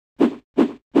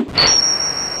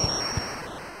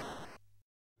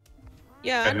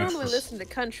Yeah, I And that's normally the listen to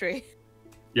country.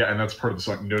 Yeah, and that's part of the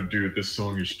song. No, dude, this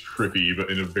song is trippy, but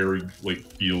in a very, like,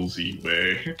 feelsy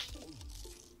way.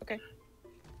 Okay.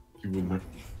 You wouldn't.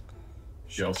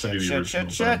 Yeah, I'll send you the Shit, original.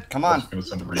 shit. Come I'm on. also gonna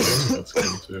send a remix. That's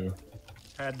cool too.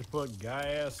 Had to put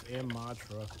gas in my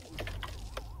truck.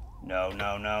 No,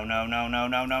 no, no, no, no, no,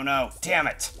 no, no, no. Damn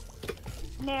it.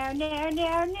 No, no,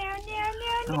 no, no, no,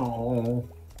 no. Oh,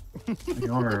 the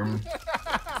arm.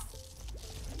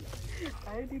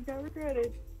 I do not regret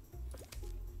it.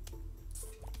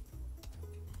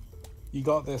 You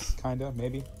got this, kinda,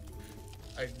 maybe.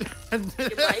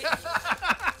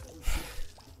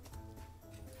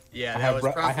 Yeah, I that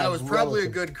was probably a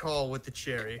relative- good call with the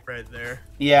cherry right there.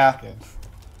 Yeah. Yeah.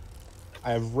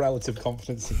 I have relative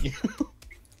confidence in you.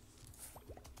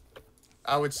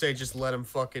 I would say just let him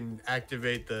fucking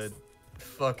activate the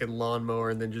fucking lawnmower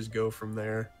and then just go from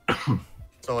there.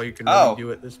 That's all you can really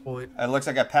do at this point. It looks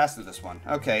like I passed through this one.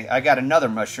 Okay, I got another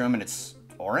mushroom and it's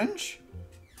orange?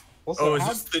 Also, is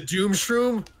this the Doom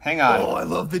Shroom? Hang on. Oh, I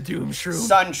love the Doom Shroom.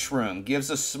 Sun Shroom. Gives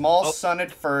a small sun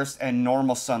at first and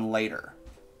normal sun later.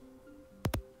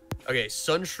 Okay,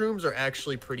 Sun Shrooms are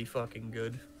actually pretty fucking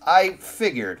good. I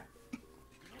figured.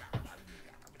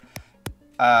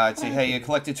 Let's see. Hey, you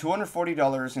collected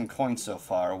 $240 in coins so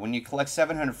far. When you collect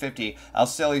 750, I'll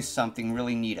sell you something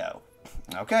really neato.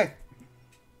 Okay.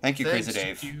 Thank you, Thanks, Crazy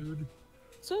Dave. Dude.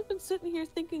 So I've been sitting here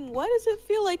thinking, why does it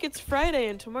feel like it's Friday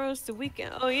and tomorrow's the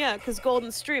weekend? Oh yeah, because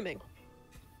Golden's streaming.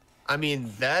 I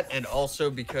mean, that and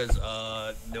also because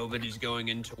nobody's going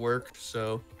into work,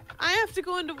 so... I have to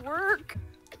go into work.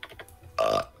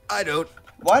 I don't.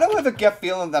 Why do I have a gut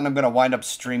feeling that I'm going to wind up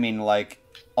streaming, like,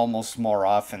 almost more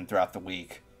often throughout the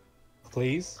week?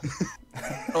 Please?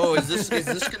 Oh, is this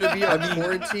gonna be our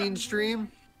quarantine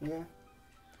stream? Yeah.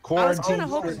 Quarantine.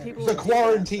 people The would do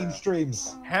quarantine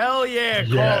streams. Hell yeah,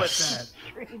 Yes.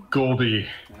 call it that. Goldie,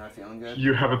 You're not feeling good?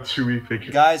 you have a 2-week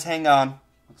vacation. Guys, hang on.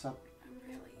 What's up? I'm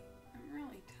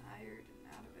really tired and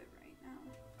out of it right now.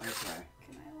 Okay.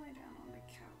 Can I lie down on the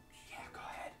couch? Yeah, go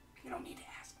ahead. You don't need to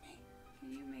ask me. Can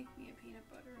you make me a peanut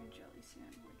butter and jelly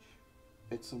sandwich?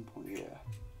 At some point, yeah.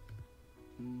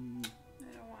 I don't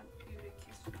want you to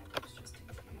kiss my lips just in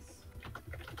case.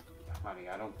 Honey,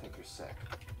 I don't think you're sick.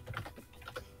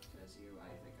 Says you,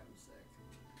 I think I'm sick.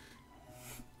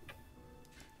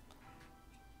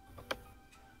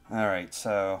 Alright,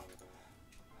 so...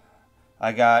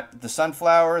 I got the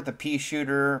sunflower, the pea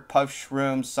shooter, puff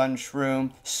shroom, sun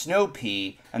shroom, snow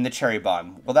pea, and the cherry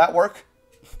bomb. Will that work?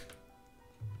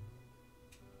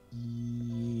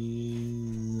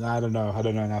 I don't know. I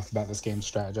don't know enough about this game to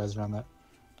strategize around that.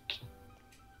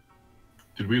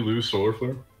 Did we lose Solar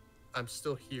Flare? I'm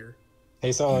still here.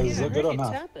 Hey, so is I it good heard or you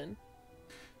not? tapping.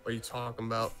 What are you talking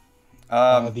about?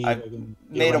 I the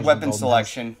made a orange weapon and golden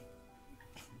selection.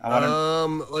 I want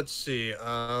to... Let's see. You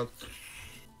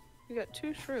got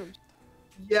 2 shrooms.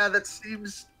 Yeah, that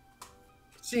seems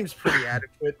pretty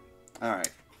adequate. Alright.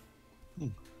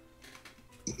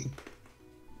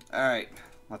 Alright,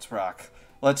 let's rock.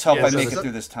 Let's hope Yeah, I so make it the-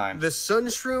 through this time. The sun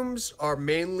shrooms are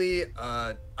mainly,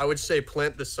 I would say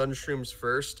plant the sun shrooms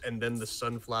first and then the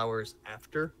sunflowers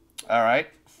after. Alright.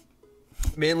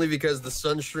 Mainly because the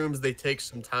sun shrooms, they take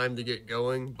some time to get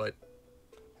going, but...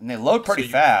 And they load pretty So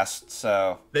you- fast,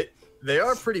 so... They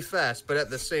are pretty fast, but at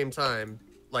the same time,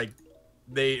 like,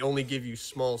 they only give you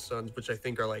small suns, which I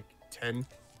think are like 10.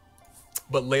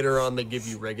 But later on, they give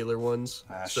you regular ones.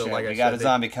 Ah, so, shit, like we I got said, a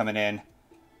zombie coming in.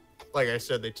 like I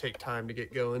said, they take time to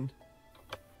get going.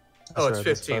 That's Oh, it's right,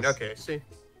 that's 15. fast. Okay, see,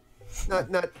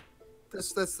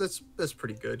 that's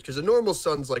pretty good because a normal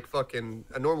sun's like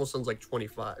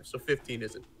 25, so 15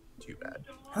 isn't too bad.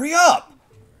 Hurry up!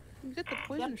 You get the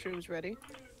poison shrooms ready.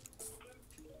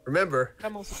 Remember,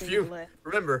 I'm also Phew. thinking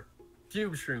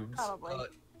fume shrooms Probably.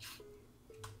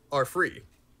 are free,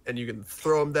 and you can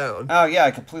throw them down. Oh yeah,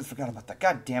 I completely forgot about that.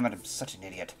 God damn it, I'm such an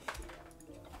idiot.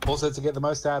 Also, to get the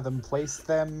most out of them, place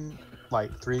them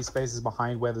like 3 spaces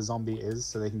behind where the zombie is,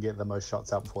 so they can get the most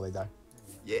shots out before they die.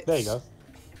 Yes. There you go.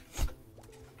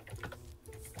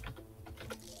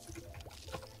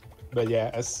 But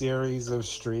yeah, a series of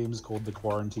streams called the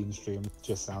Quarantine Stream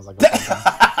just sounds like a fun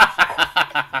time.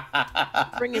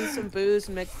 Bring in some booze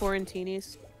and make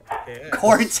quarantinis. Yeah.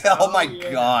 Quarantine, oh my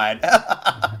god.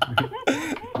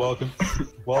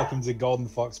 Welcome to Golden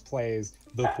Fox Plays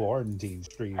the Quarantine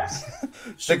Streams.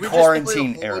 Should we quarantine just play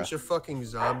a whole era. bunch of fucking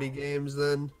zombie games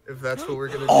then, if that's what we're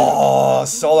gonna do? Oh,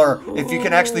 Solar, if you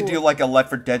can actually do like a Left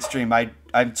 4 Dead stream,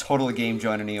 I'm totally game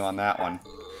joining you on that one.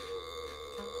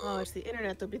 Oh, it's the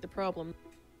internet that'll be the problem.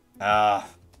 That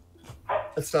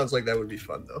sounds like that would be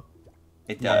fun though.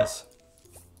 It does.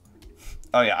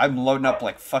 Oh yeah, I'm loading up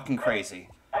like fucking crazy.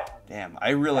 Damn, I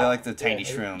really like the tiny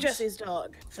shrooms. Jesse's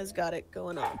dog has got it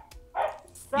going on.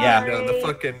 Yeah. No,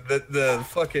 the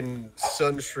fucking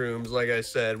sun shrooms, like I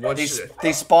said, once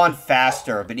They spawn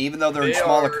faster, but even though they're in They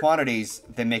smaller are- quantities,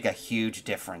 they make a huge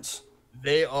difference.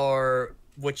 they are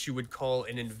what you would call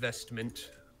an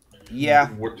investment. Yeah.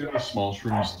 What do the small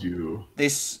shrooms do? They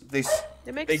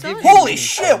They make They sun. give you- Holy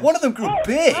shit! One of them grew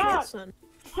big. Yeah, sun.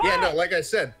 Yeah, no, like I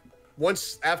said,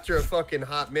 once after a fucking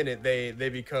hot minute, they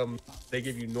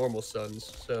give you normal suns.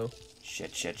 So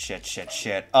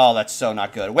Shit. Oh, that's so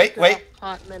not good. Wait.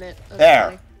 Hot minute. Okay.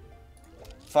 There.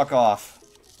 Fuck off.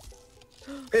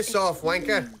 piss off,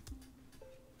 wanker.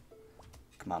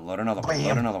 Come on, load another one.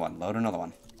 Bam. Load another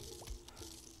one.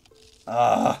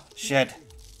 Shit.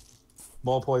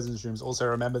 More poison shrooms. Also,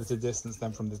 remember to distance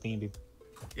them from the team.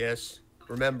 Yes,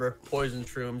 remember, poison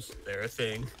shrooms, they're a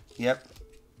thing, Yep.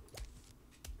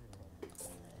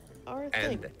 Our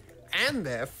thing. and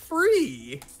they're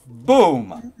free.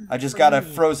 Boom! I just got a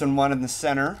frozen one in the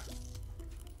center.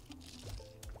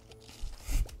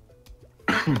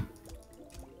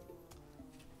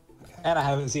 And I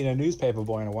haven't seen a newspaper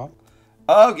boy in a while.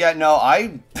 Oh yeah, no,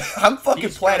 I'm fucking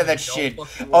He's planning probably that shit. don't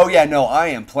fucking Oh worry. yeah, no, I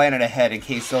am planning ahead in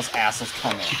case those assholes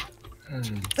come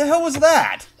in. The hell was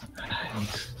that?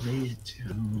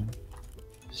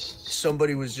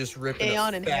 Somebody was just ripping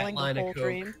Aeon a and fat hailing the line whole of coke.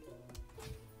 dream.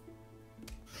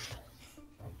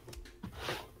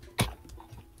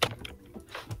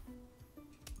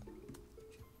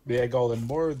 Yeah, Golden,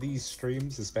 more of these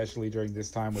streams, especially during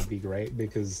this time, would be great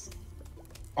because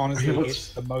honestly, let's-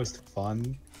 it's the most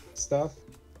fun stuff.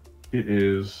 It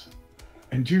is.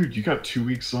 And dude, you got 2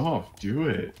 weeks off. Do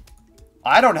it.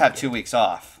 I don't have 2 weeks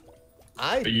off.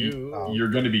 I do. You're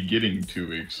going to be getting 2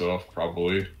 weeks off,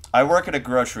 probably. I work at a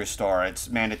grocery store. It's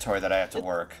mandatory that I have to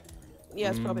work. Yeah,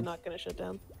 it's probably not gonna shut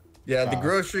down. Yeah, the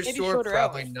grocery Maybe store shorter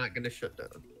probably hours. not going to shut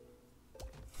down.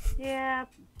 Yeah.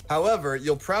 However,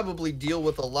 you'll probably deal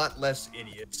with a lot less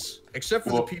idiots, except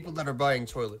for Well- the people that are buying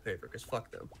toilet paper, because fuck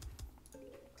them.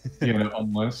 Yeah,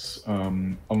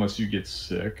 unless you get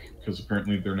sick, because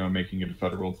apparently they're now making it a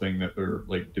federal thing that they're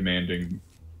like demanding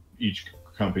each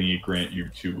company grant you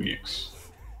 2 weeks.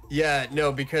 Yeah,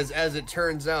 no, because as it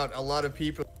turns out, a lot of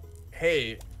people,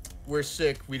 hey, we're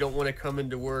sick, we don't want to come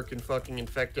into work and fucking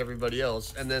infect everybody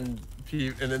else, and then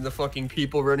the fucking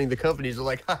people running the companies are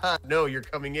like, haha, no, you're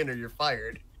coming in or you're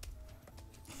fired.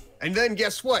 And then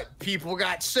guess what? People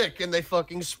got sick and they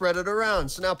fucking spread it around.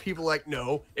 So now people are like,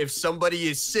 no, if somebody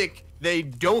is sick, they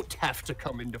don't have to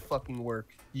come into fucking work,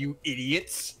 you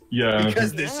idiots. Yeah, and I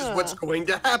Because think, this is what's going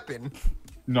to happen.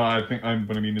 no,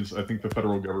 what I mean is, I think the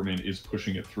federal government is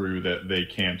pushing it through that they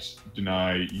can't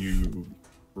deny you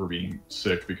for being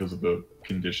sick because of the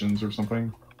conditions or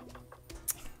something.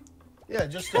 Yeah,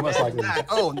 just Almost imagine like that.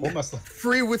 Oh, almost like,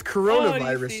 free with Oh,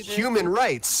 coronavirus, you see this? human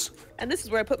rights. And this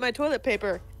is where I put my toilet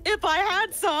paper. If I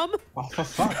had some. oh, for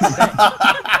fuck's sake.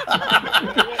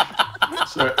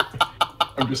 So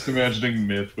I'm just imagining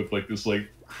Myth with like this like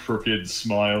crooked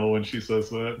smile when she says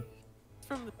that.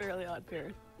 From the Fairly Odd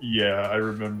Parents. Yeah, I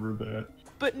remember that.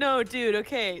 But no, dude,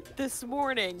 okay, this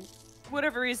morning,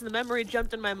 whatever reason, the memory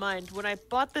jumped in my mind. When I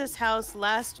bought this house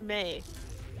last May,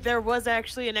 there was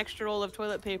actually an extra roll of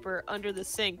toilet paper under the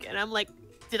sink, and I'm like,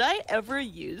 did I ever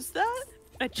use that?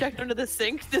 I checked under the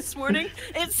sink this morning.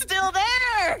 It's still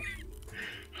there!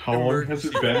 How long has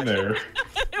it been there?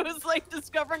 It was like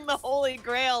discovering the Holy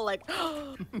Grail, like,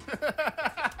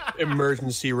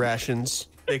 Emergency rations.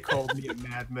 They called me a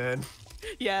madman.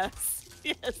 yes,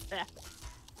 that.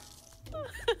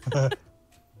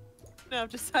 Now I've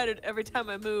decided every time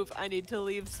I move, I need to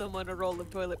leave someone a roll of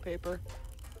toilet paper.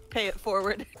 Pay it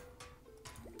forward.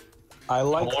 I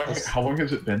like this. How long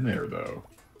has it been there though?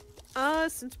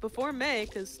 Since before May,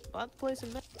 because bought the place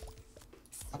in May.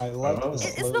 I like Oh.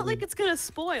 the It's not like it's gonna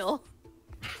spoil.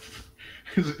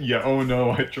 Yeah, oh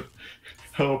no,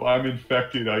 help, I'm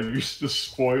infected. I used the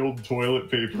spoiled toilet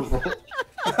paper roll.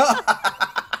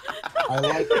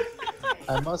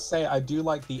 I must say, I do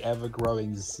like the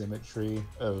ever-growing symmetry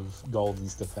of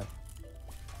Golden's defense.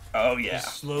 Oh yeah.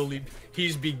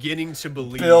 He's beginning to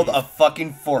believe. Build a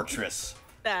fucking fortress.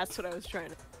 That's what I was trying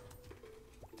to.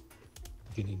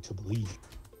 Beginning to believe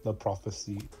the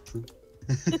prophecy true.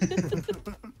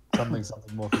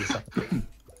 something more for yourself.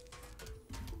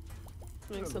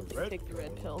 Doing something. Take the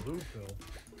red pill. Blue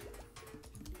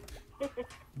pill.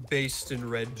 Based in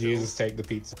red. Jesus, take the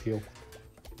pizza peel.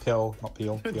 Pill, not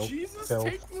peel. Peel. Jesus, Pill.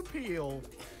 take the peel.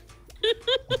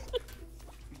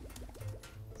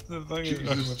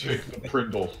 Jesus, take the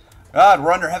Prindle. God,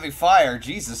 we're under heavy fire.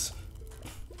 Jesus.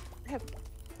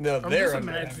 No, I'm they're just a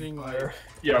imagining vampire.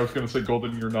 Yeah, I was gonna say,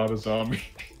 Golden, you're not a zombie.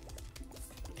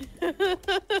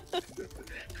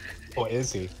 Or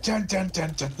is he? Dun, dun,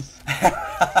 dun, dun.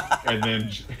 and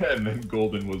then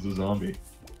Golden was a zombie.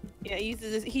 Yeah,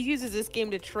 he uses this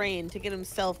game to train to get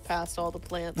himself past all the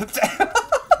plants.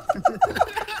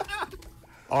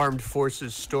 Armed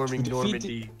forces storming To defeat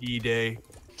Normandy, D-Day.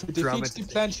 To defeat the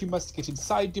plant, you must get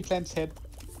inside the plant's head.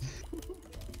 You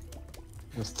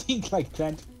must think like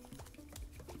plant.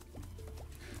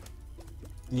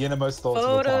 The innermost thoughts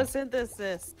of the plant.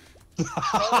 Photosynthesis.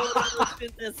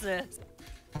 Photosynthesis.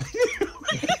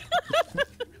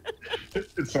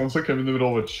 It sounds like I'm in the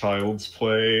middle of a child's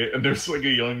play, and there's like a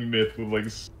young myth with like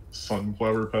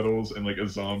sunflower petals and like a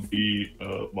zombie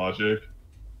logic.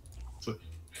 So,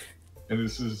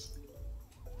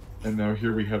 and now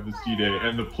here we have this D-Day,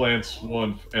 and the plants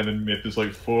won, and then myth is like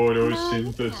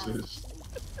photosynthesis.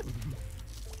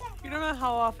 You don't know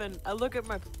how often I look at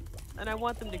and I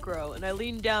want them to grow, and I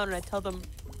lean down and I tell them,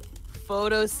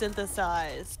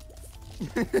 photosynthesize.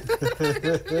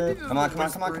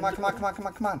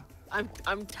 Come on.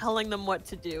 I'm telling them what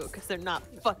to do because they're not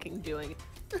fucking doing it.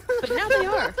 But now they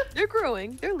are. They're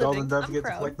growing. They're living. Golden, don't I'm forget to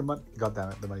proud. collect the money. God damn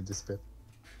it, the money disappeared.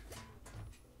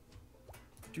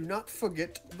 Do not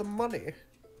forget the money.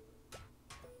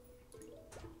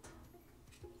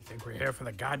 You think we're here for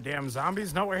the goddamn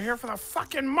zombies? No, we're here for the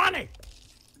fucking money.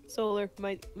 Solar,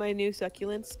 my new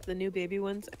succulents, the new baby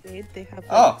ones I made, they have.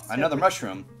 Oh, like, another separate-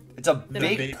 mushroom. It's a They're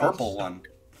big babies. purple one.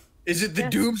 Is it the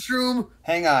Yes. Doom Shroom?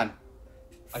 Hang on.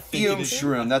 I think Fume it is.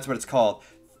 shroom, that's what it's called.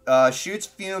 Shoots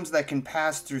fumes that can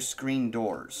pass through screen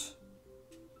doors.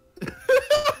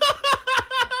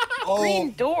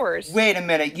 Green doors. Wait a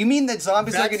minute. You mean that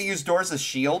zombies are That's- going to use doors as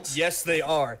shields? Yes, they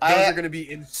are. I- Those are going to be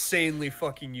insanely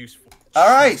fucking useful.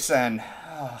 Alright, then.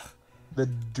 The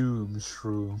Doom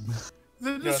Shroom.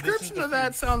 The this is description the of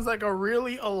that sounds like a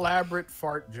really elaborate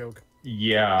fart joke.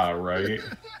 Yeah, right.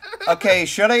 Okay,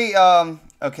 should I,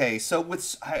 okay, so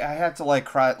with, I have to, like,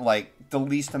 cry, like, the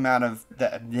least amount of,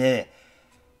 bleh.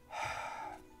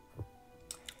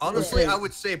 Honestly, I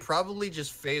would say probably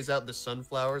just phase out the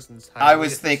sunflowers and I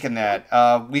was thinking that.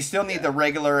 We still need the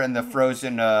regular and the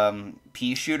frozen,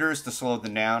 pea shooters to slow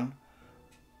them down.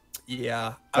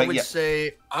 Yeah, But I would yeah.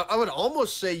 say I would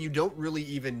almost say you don't really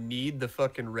even need the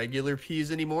fucking regular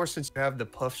peas anymore since you have the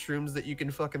puff shrooms that you can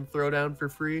fucking throw down for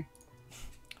free.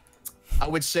 I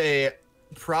would say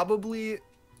probably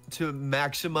to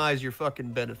maximize your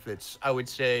fucking benefits, I would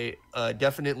say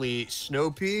definitely snow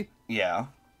pea, Yeah.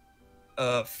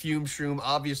 fume shroom,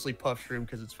 obviously puff shroom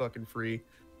because it's fucking free.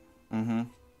 Mm-hmm.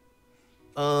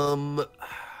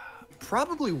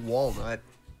 Probably walnut.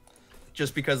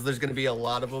 Just because there's going to be a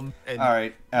lot of them, and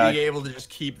Alright, being able to just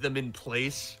keep them in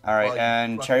place. alright, while you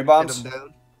and fucking cherry hit bombs? 'em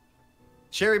down.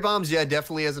 Cherry bombs, yeah,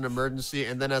 definitely as an emergency,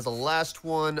 and then as a last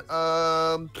one,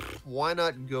 why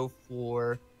not go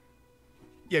for?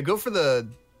 Yeah, go for the.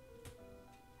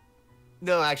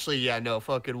 No, actually, yeah, no,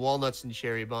 fucking walnuts and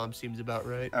cherry bomb seems about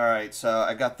right. Alright, so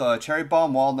I got the cherry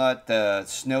bomb, walnut, the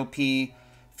snow pea,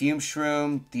 fume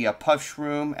shroom, the puff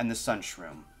shroom, and the sun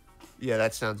shroom. Yeah,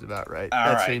 that sounds about right. All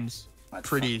that right. seems That's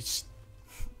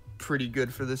pretty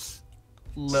good for this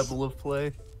level of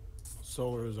play.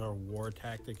 Solar is our war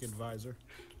tactic advisor.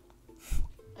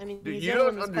 I mean, Dude, he's you the one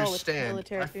don't that's called with understand.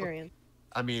 military experience.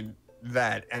 I mean,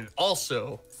 that, and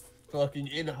also, fucking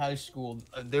in high school,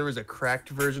 there was a cracked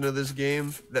version of this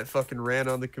game that fucking ran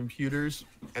on the computers,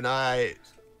 and I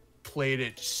played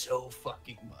it so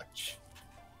fucking much.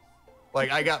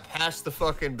 Like, I got past the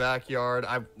fucking backyard,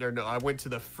 I went to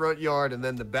the front yard, and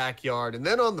then the backyard, and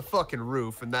then on the fucking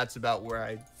roof, and that's about where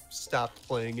I stopped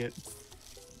playing it.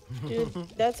 Dude,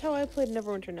 that's how I played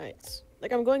Neverwinter Nights.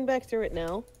 Like, I'm going back through it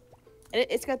now, and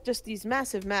it's got just these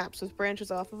massive maps with branches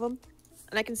off of them.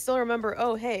 And I can still remember,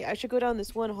 oh, hey, I should go down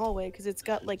this one hallway because it's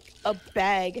got, like, a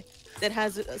bag that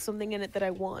has something in it that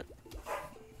I want.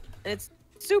 And it's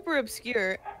super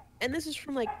obscure. And this is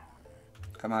from, like,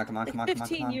 Come on,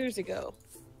 15 years ago.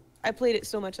 I played it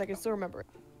so much I can still remember it.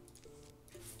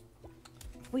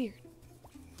 Weird.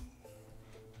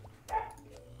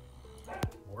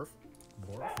 Morph.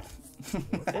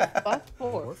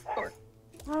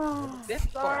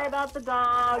 Sorry about the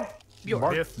dog.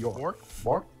 Bjork. Biff. Bjork.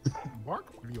 Bjork.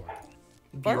 Bjork. Bjork.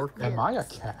 Bjork. Am I a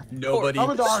cat? Nobody I'm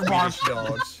a dog, Mom. Swedish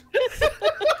dogs.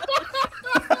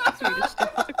 Swedish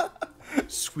dog.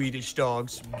 Swedish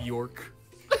dogs, Bjork.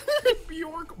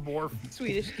 Bjork. Morph.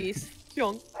 Swedish geese.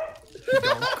 Young.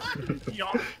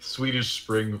 Yonk. Swedish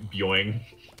spring boing.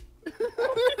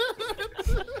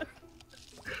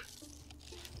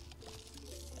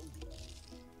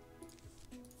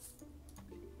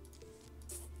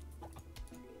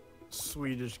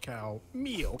 Swedish cow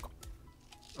milk.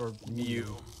 Or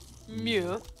Mew.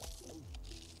 Mew.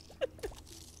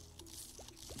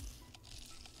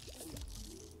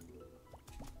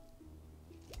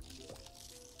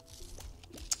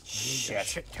 Shit.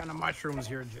 Shit ton of mushrooms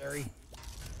here, Jerry.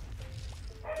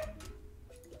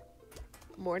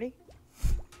 Morty?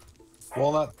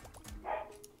 Walnut.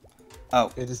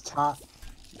 Oh, It is time.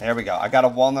 there we go. I got a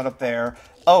walnut up there.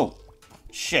 Oh,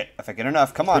 shit. If I get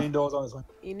enough, come Green on. doors on this one.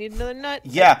 You need another nut?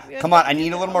 Yeah, come on. I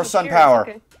need a little more sun power.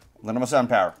 Okay. A little more sun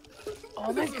power.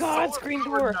 Oh my god, screen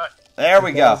door. There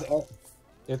we go.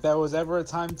 If there was ever a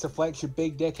time to flex your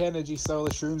big dick energy, solar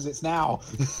shrooms, it's now.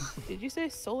 Did you say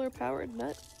solar powered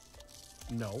nut?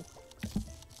 No.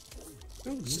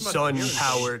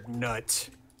 Sun-powered nut.